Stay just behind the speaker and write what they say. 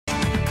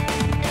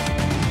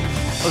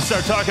Let's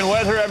start talking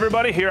weather,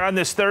 everybody, here on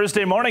this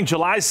Thursday morning,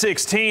 July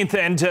 16th.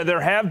 And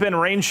there have been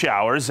rain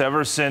showers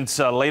ever since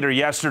later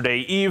yesterday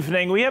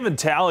evening. We haven't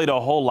tallied a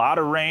whole lot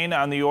of rain.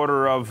 On the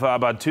order of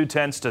about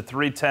 2/10 to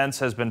 3/10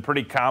 has been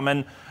pretty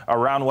common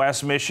around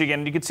West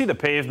Michigan. You can see the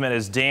pavement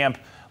is damp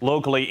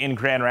locally in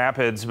Grand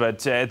Rapids,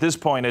 but at this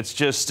point it's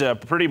just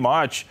pretty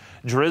much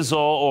drizzle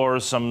or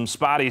some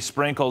spotty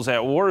sprinkles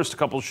at worst. A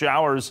couple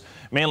showers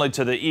mainly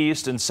to the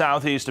east and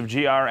southeast of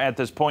GR at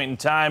this point in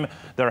time.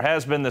 There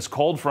has been this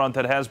cold front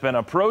that has been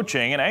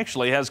approaching and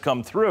actually has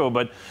come through,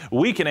 but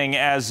weakening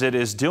as it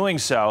is doing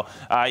so.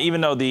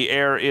 Even though the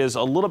air is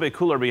a little bit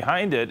cooler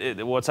behind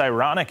it, what's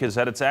ironic is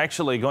that it's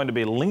actually going to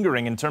be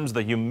lingering in terms of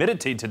the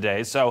humidity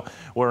today. So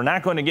we're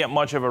not going to get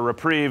much of a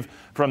reprieve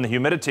from the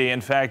humidity.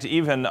 In fact,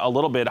 even a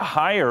little bit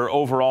higher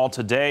overall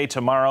today,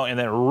 tomorrow, and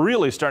then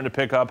really starting to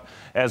pick up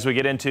as we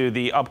get into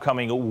the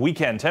upcoming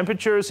weekend.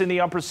 Temperatures in the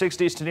upper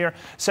 60s to near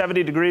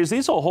 70 degrees.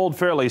 These will hold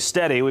fairly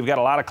steady. We've got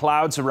a lot of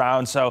clouds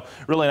around, so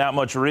really not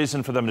much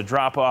reason for them to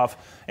drop off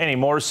any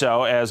more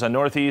so as a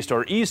northeast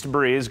or east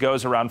breeze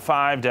goes around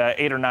 5 to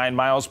 8 or 9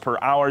 miles per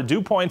hour.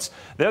 Dew points,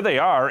 there they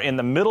are in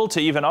the middle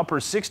to even upper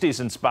 60s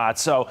in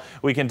spots. So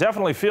we can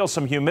definitely feel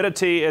some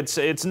humidity.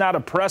 It's not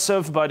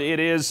oppressive, but it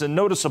is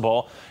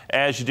noticeable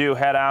as you do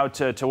head out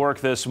to work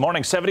this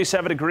morning.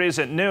 77 degrees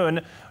at noon.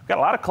 We've got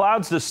a lot of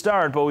clouds to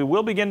start, but we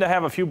will begin to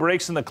have a few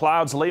breaks in the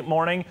clouds late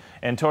morning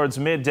and towards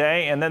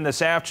midday. And then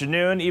this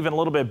afternoon, even a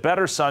little bit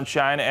better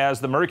sunshine as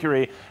the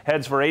mercury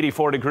heads for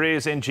 84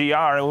 degrees in GR.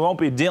 And we won't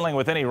be dealing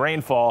with any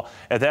rainfall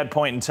at that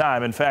point in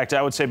time. In fact,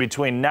 I would say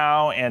between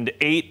now and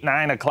 8,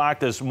 9 o'clock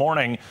this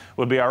morning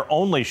would be our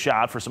only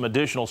shot for some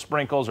additional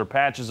sprinkles or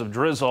patches of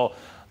drizzle.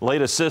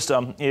 Latest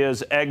system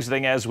is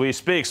exiting as we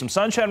speak. Some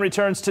sunshine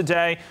returns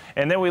today,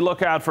 and then we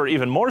look out for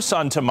even more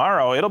sun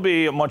tomorrow. It'll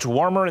be much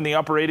warmer in the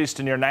upper 80s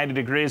to near 90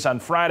 degrees on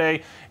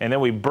Friday, and then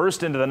we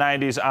burst into the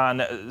 90s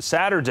on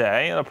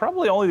Saturday.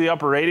 Probably only the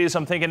upper 80s,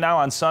 I'm thinking now,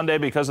 on Sunday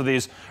because of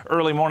these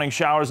early morning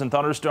showers and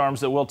thunderstorms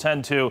that will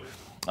tend to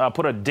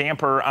put a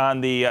damper on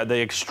the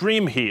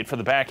extreme heat for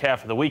the back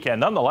half of the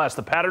weekend. Nonetheless,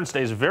 the pattern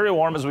stays very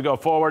warm as we go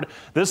forward.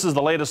 This is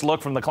the latest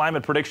look from the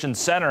Climate Prediction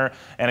Center.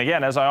 And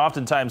again, as I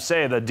oftentimes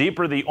say, the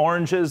deeper the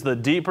oranges, the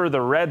deeper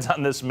the reds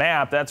on this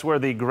map. That's where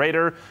the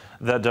greater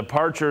the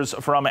departures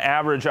from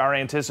average are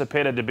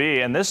anticipated to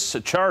be. And this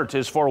chart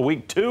is for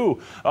week 2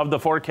 of the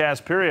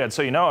forecast period.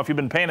 So, you know, if you've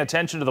been paying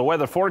attention to the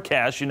weather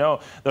forecast, you know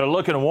they're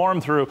looking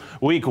warm through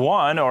week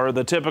 1 or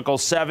the typical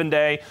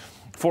 7-day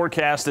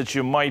forecast that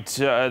you might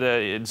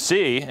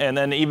see, and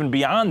then even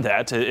beyond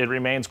that, it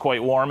remains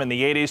quite warm in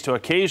the 80s to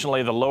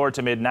occasionally the lower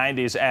to mid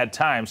 90s at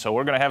times. So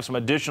we're going to have some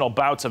additional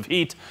bouts of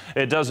heat,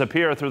 it does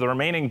appear, through the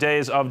remaining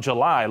days of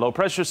July. Low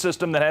pressure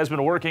system that has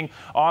been working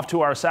off to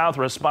our south,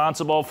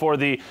 responsible for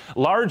the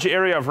large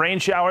area of rain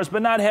showers,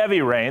 but not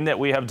heavy rain that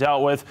we have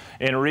dealt with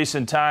in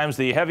recent times.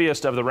 The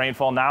heaviest of the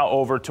rainfall now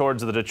over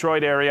towards the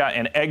Detroit area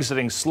and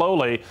exiting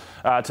slowly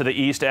to the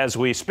east as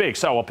we speak.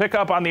 So we'll pick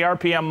up on the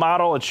RPM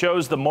model. It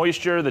shows the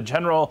moisture, the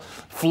general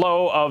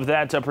flow of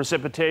that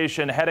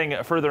precipitation heading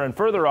further and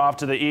further off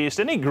to the east.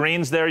 Any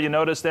greens there you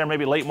notice there,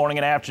 maybe late morning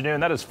and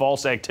afternoon? That is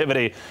false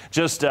activity,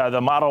 just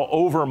the model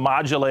over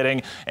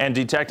modulating and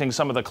detecting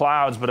some of the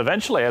clouds. But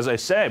eventually, as I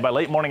say, by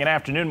late morning and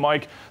afternoon,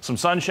 Mike, some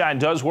sunshine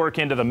does work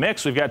into the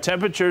mix. We've got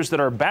temperatures that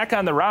are back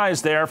on the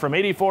rise there from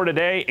 84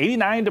 today,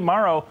 89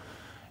 tomorrow,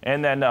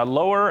 and then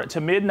lower to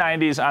mid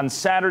 90s on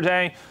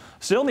Saturday.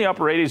 Still in the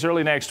upper 80s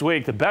early next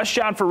week. The best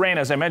shot for rain,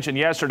 as I mentioned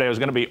yesterday, was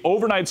going to be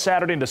overnight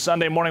Saturday into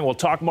Sunday morning. We'll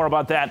talk more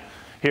about that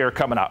here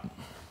coming up.